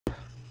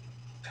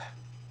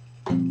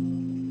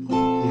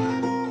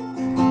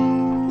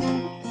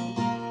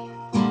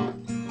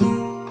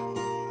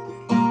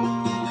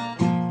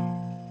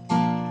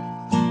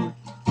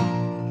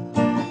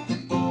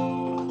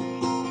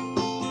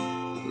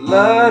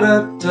La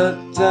da da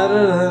da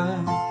da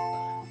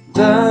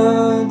da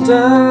da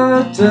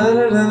da da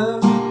la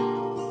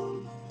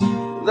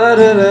da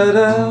da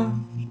da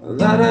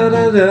la da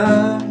da da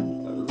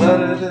la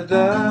da da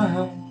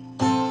da.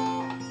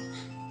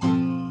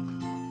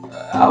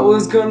 I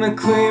was gonna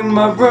clean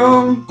my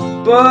room,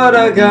 but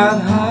I got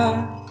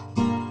high.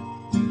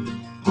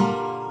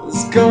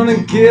 Was gonna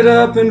get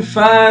up and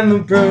find the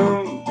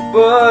broom,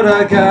 but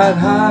I got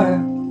high.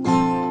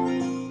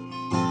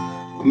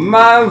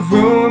 My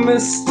room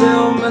is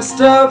still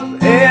messed up,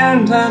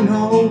 and I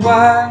know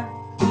why.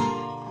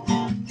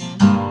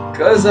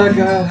 'Cause I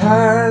got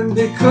high,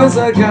 because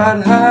I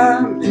got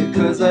high,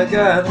 because I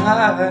got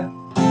high.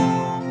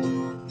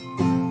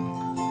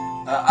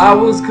 I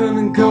was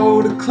gonna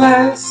go to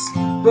class,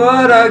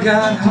 but I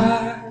got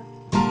high.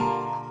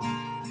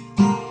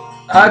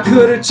 I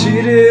could've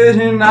cheated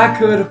and I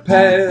could've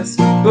passed,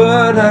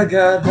 but I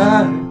got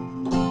high.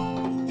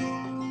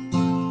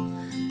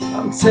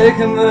 I'm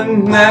taking the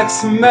next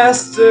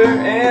semester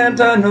and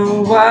I know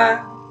why.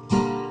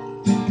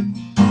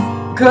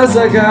 'Cause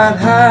I got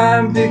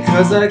high,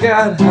 because I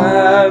got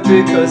high,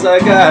 because I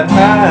got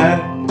high.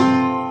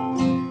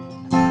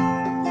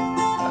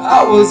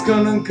 I was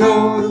gonna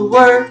go to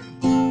work,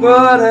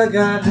 but I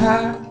got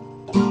high.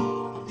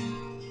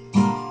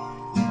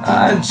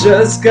 I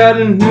just got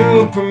a new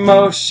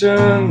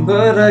promotion,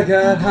 but I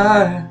got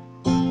high.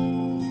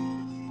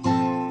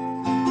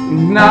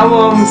 Now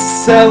I'm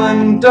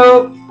selling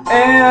dope,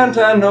 and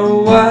I know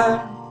why.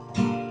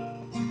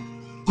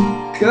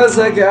 'Cause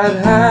I got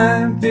high,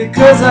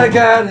 because I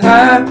got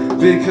high,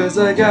 because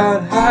I got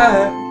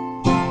high.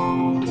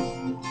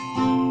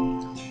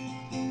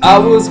 I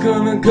was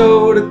gonna go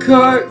to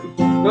court,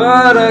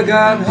 but I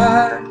got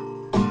high.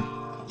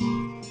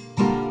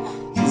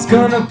 Was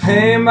gonna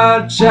pay my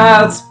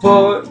child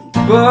support,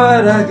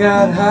 but I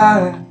got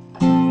high.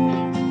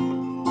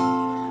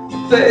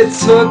 They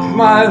took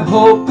my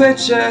whole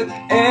paycheck,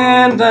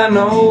 and I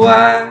know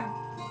why.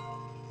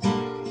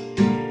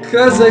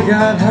 'Cause I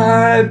got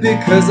high,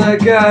 because I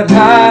got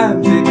high,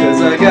 because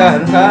I got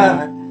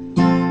high.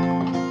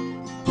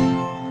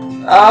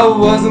 I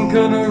wasn't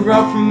gonna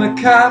run from the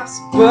cops,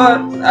 but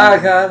I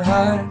got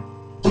high.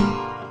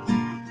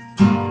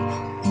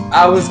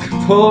 I was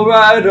gonna pull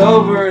right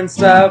over and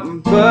stop,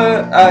 but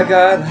I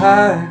got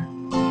high.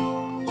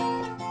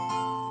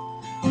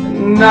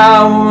 Now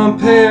I'm a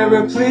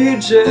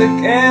paraplegic,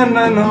 and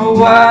I know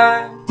why.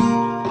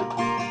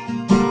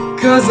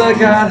 'Cause I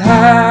got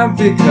high,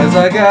 because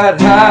I got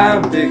high,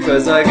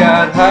 because I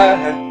got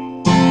high.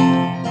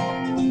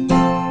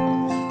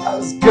 I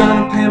was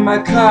gonna pay my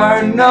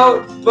car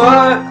note,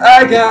 but I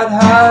got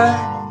high.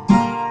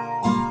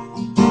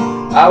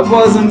 I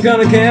wasn't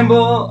gonna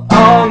gamble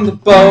on the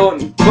boat,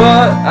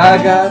 but I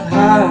got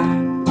high.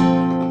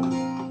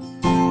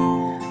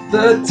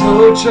 The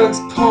tow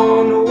truck's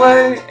pulling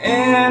away,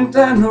 and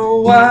I know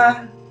why.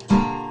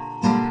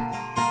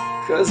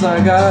 'Cause I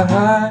got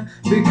high,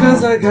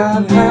 because I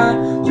got high,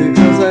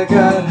 because I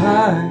got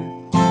high.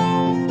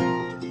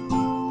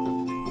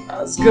 I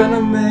was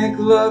gonna make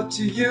love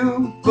to you,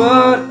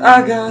 but I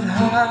got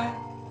high.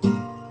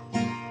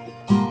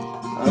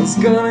 I was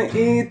gonna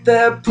eat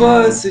that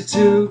pussy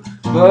too,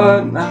 but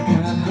I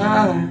got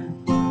high.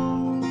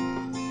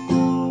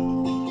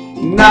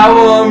 Now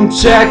I'm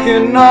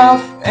jacking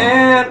off,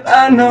 and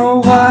I know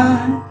why.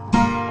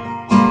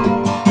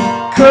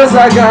 'Cause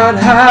I got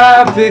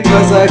high,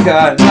 because I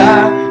got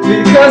high,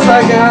 because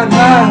I got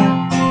high.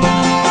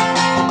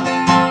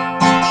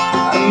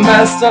 I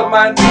messed up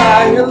my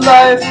entire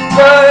life,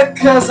 but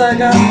 'cause I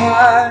got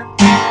high.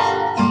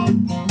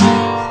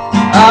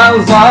 I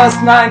lost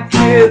 9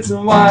 kids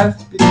and wife,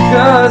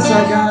 because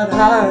I got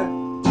high.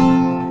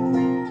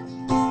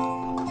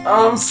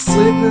 I'm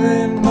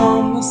sleeping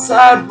on the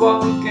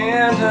sidewalk,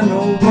 and I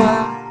know why.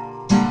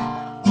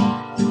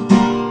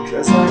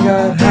 'Cause I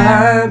got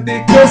high,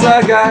 because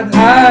I got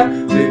high,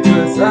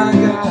 because I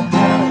got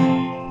high.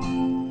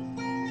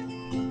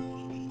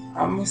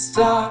 I'ma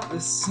stop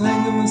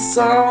singing the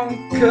song,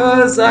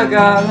 'cause I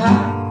got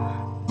high.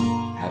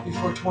 Happy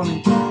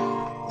 420.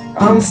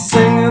 I'm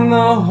singing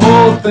the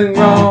whole thing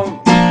wrong,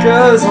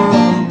 'cause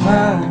I'm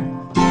high.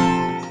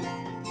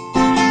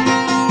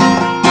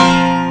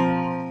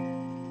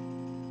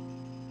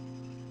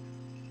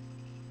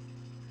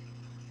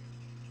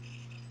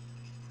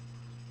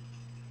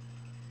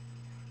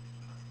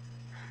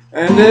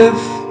 And if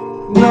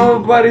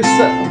nobody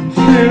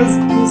views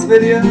this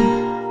video,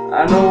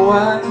 I know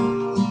why.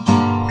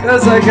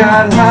 'Cause I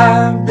got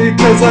high,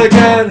 because I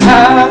got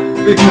high,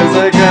 because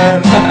I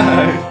got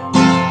high.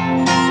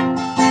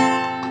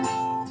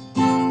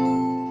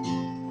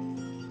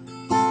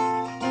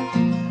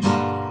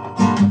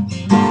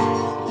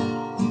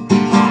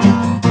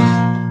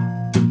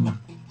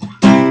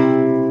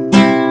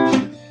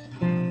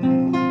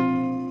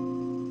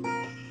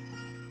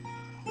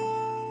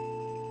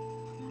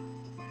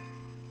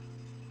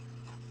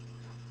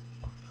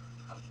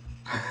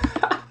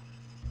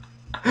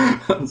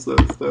 I'm so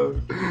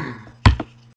stoned.